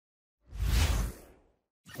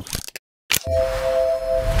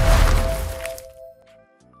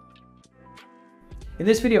In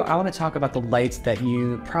this video, I want to talk about the lights that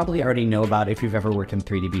you probably already know about if you've ever worked in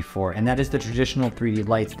 3D before, and that is the traditional 3D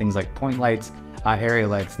lights, things like point lights, area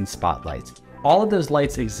lights, and spotlights. All of those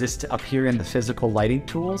lights exist up here in the physical lighting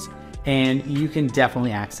tools, and you can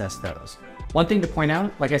definitely access those. One thing to point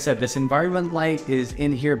out, like I said, this environment light is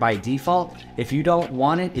in here by default. If you don't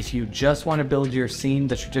want it, if you just want to build your scene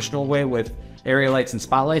the traditional way with area lights and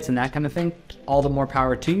spotlights and that kind of thing, all the more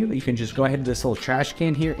power to you. You can just go ahead to this little trash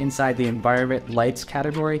can here inside the environment lights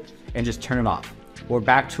category and just turn it off. We're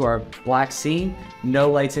back to our black scene,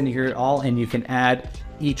 no lights in here at all, and you can add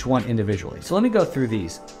each one individually. So let me go through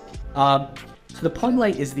these. So the point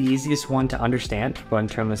light is the easiest one to understand. Go ahead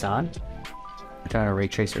and turn this on. I'm trying to ray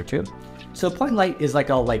tracer too. So point light is like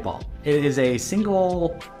a light bulb. It is a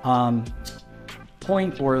single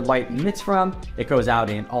point where light emits from. It goes out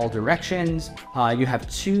in all directions. You have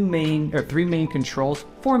four main controls.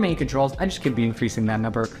 I just could be increasing that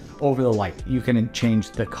number over the light. You can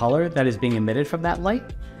change the color that is being emitted from that light.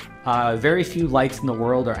 Very few lights in the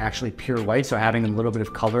world are actually pure white, so having a little bit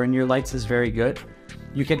of color in your lights is very good.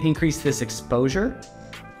 You can increase this exposure.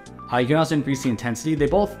 You can also increase the intensity. They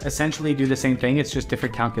both essentially do the same thing, it's just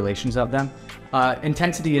different calculations of them.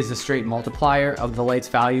 Intensity is a straight multiplier of the light's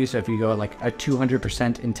value, so if you go like a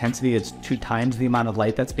 200% intensity, it's 2 times the amount of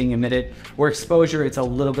light that's being emitted. Where exposure, it's a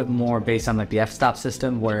little bit more based on like the f-stop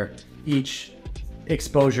system, where each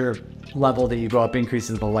exposure level that you go up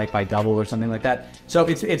increases the light by double or something like that. So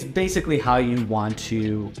it's basically how you want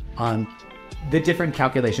to, the different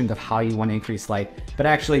calculations of how you want to increase light, but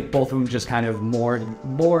actually both of them just kind of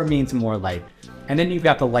more means more light. And then you've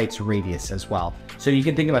got the light's radius as well. So you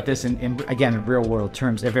can think about this again, in real world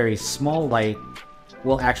terms. A very small light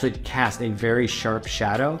will actually cast a very sharp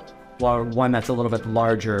shadow, while one that's a little bit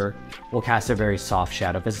larger will cast a very soft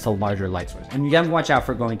shadow because it's a larger light source. And you gotta watch out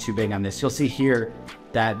for going too big on this. You'll see here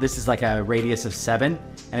that this is like a radius of 7,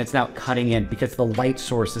 and it's now cutting in because the light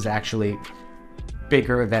source is actually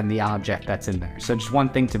bigger than the object that's in there. So just one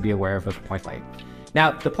thing to be aware of with the point light.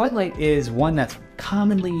 Now, the point light is one that's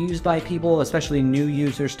commonly used by people, especially new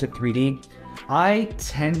users to 3D. I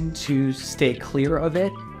tend to stay clear of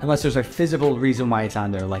it unless there's a physical reason why it's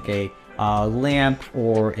on there, like a lamp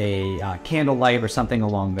or a candle light or something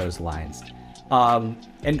along those lines.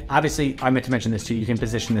 And obviously, I meant to mention this too, you can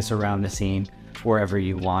position this around the scene wherever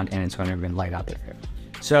you want, and it's going to even light up there.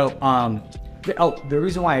 So, the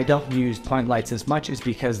reason why I don't use point lights as much is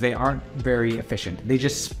because they aren't very efficient. They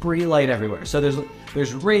just spray light everywhere. So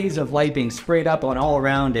there's rays of light being sprayed up on all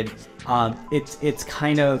around, and it's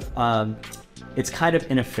kind of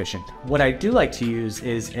inefficient. What I do like to use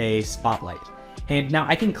is a spotlight. And now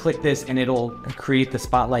I can click this and it'll create the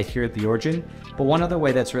spotlight here at the origin. But one other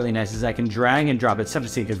way that's really nice is I can drag and drop it. It's tough to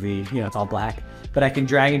see because it's all black, but I can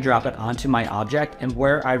drag and drop it onto my object, and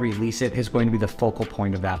where I release it is going to be the focal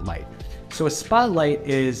point of that light. So a spotlight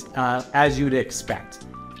is as you'd expect.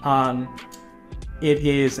 It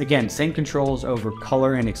is, again, same controls over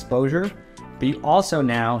color and exposure, but you also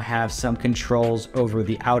now have some controls over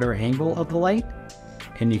the outer angle of the light,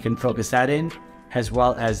 and you can focus that in, as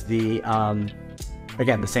well as the,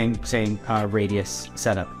 again, the same radius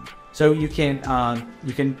setup. So you can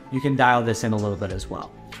dial this in a little bit as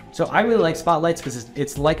well. So I really like spotlights because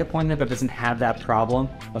it's like a point light, but it doesn't have that problem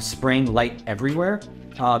of spraying light everywhere.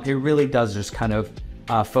 It really does just kind of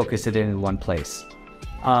focus it in one place.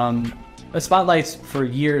 Spotlights for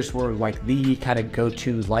years were like the kind of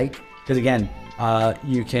go-to light because, again,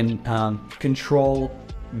 you can control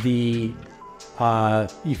the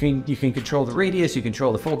you can control the radius, you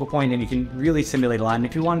control the focal point, and you can really simulate a lot. And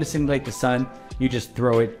if you wanted to simulate the sun, you just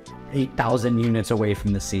throw it 8,000 units away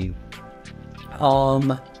from the scene.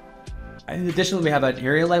 Additionally, we have an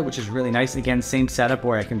area light, which is really nice. Again, same setup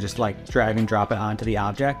where I can just like drag and drop it onto the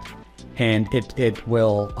object, and it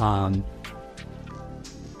will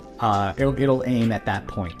it'll aim at that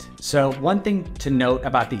point. So one thing to note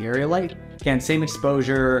about the area light, again, same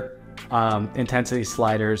exposure, intensity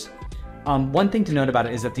sliders. One thing to note about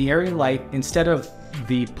it is that the area light, instead of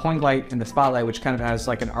the point light and the spotlight, which kind of has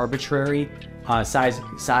like an arbitrary size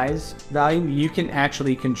value, you can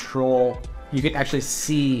actually control. You can actually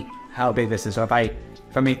see how big this is. So if I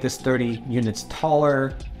make this 30 units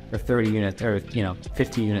taller, or 30 units, or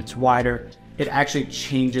 50 units wider, it actually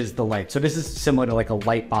changes the light. So this is similar to like a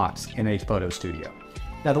light box in a photo studio.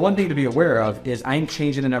 Now the one thing to be aware of is I'm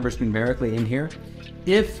changing the numbers numerically in here.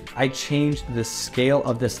 If I change the scale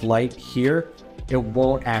of this light here, it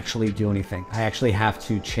won't actually do anything. I actually have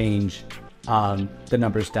to change the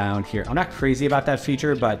numbers down here. I'm not crazy about that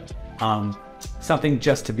feature, but something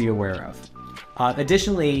just to be aware of.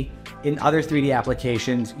 Additionally, in other 3D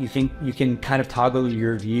applications, you can kind of toggle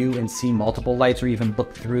your view and see multiple lights or even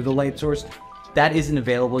look through the light source. That isn't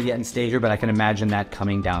available yet in Stager, but I can imagine that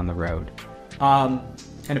coming down the road.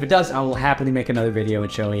 And if it does, I will happily make another video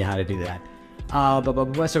and show you how to do that.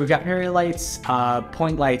 So we've got area lights,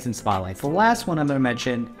 point lights, and spotlights. The last one I'm going to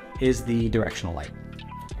mention is the directional light.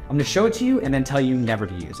 I'm going to show it to you and then tell you never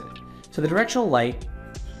to use it. So the directional light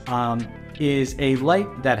is a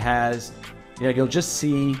light that has, you'll just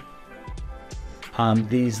see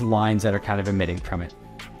these lines that are kind of emitting from it.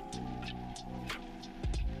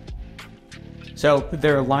 So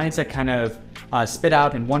there are lines that kind of spit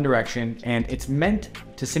out in one direction, and it's meant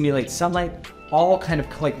to simulate sunlight, all kind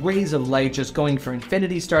of like rays of light just going for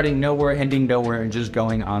infinity, starting nowhere, ending nowhere, and just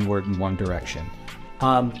going onward in one direction.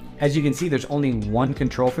 As you can see, there's only one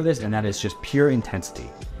control for this, and that is just pure intensity.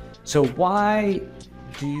 So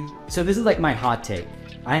so this is like my hot take.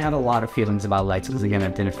 I have a lot of feelings about lights because, again,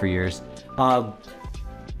 I've done it for years.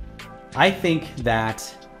 I think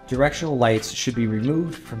that directional lights should be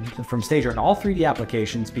removed from Stager in all 3D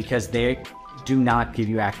applications because they do not give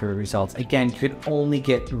you accurate results. Again, you could only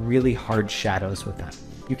get really hard shadows with them.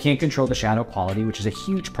 You can't control the shadow quality, which is a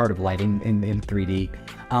huge part of lighting in 3D.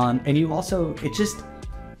 And you also,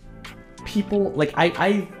 people, like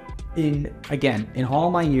in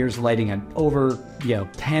all my years lighting on over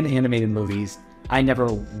 10 animated movies, I never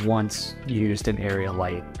once used an area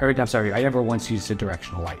light, I never once used a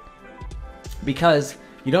directional light because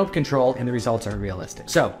you don't control and the results are realistic.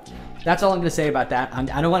 So that's all I'm going to say about that.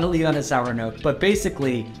 I don't want to leave on a sour note, but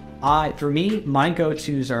basically, for me, my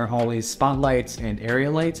go-tos are always spotlights and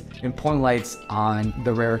area lights, and point lights on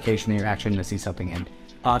the rare occasion that you're actually going to see something in.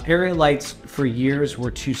 Area lights for years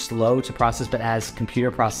were too slow to process, but as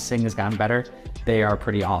computer processing has gotten better, they are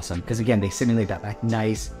pretty awesome because, again, they simulate that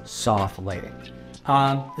nice, soft lighting.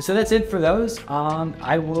 So that's it for those.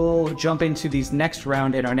 I will jump into these next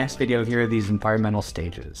round in our next video here, these environmental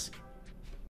stages.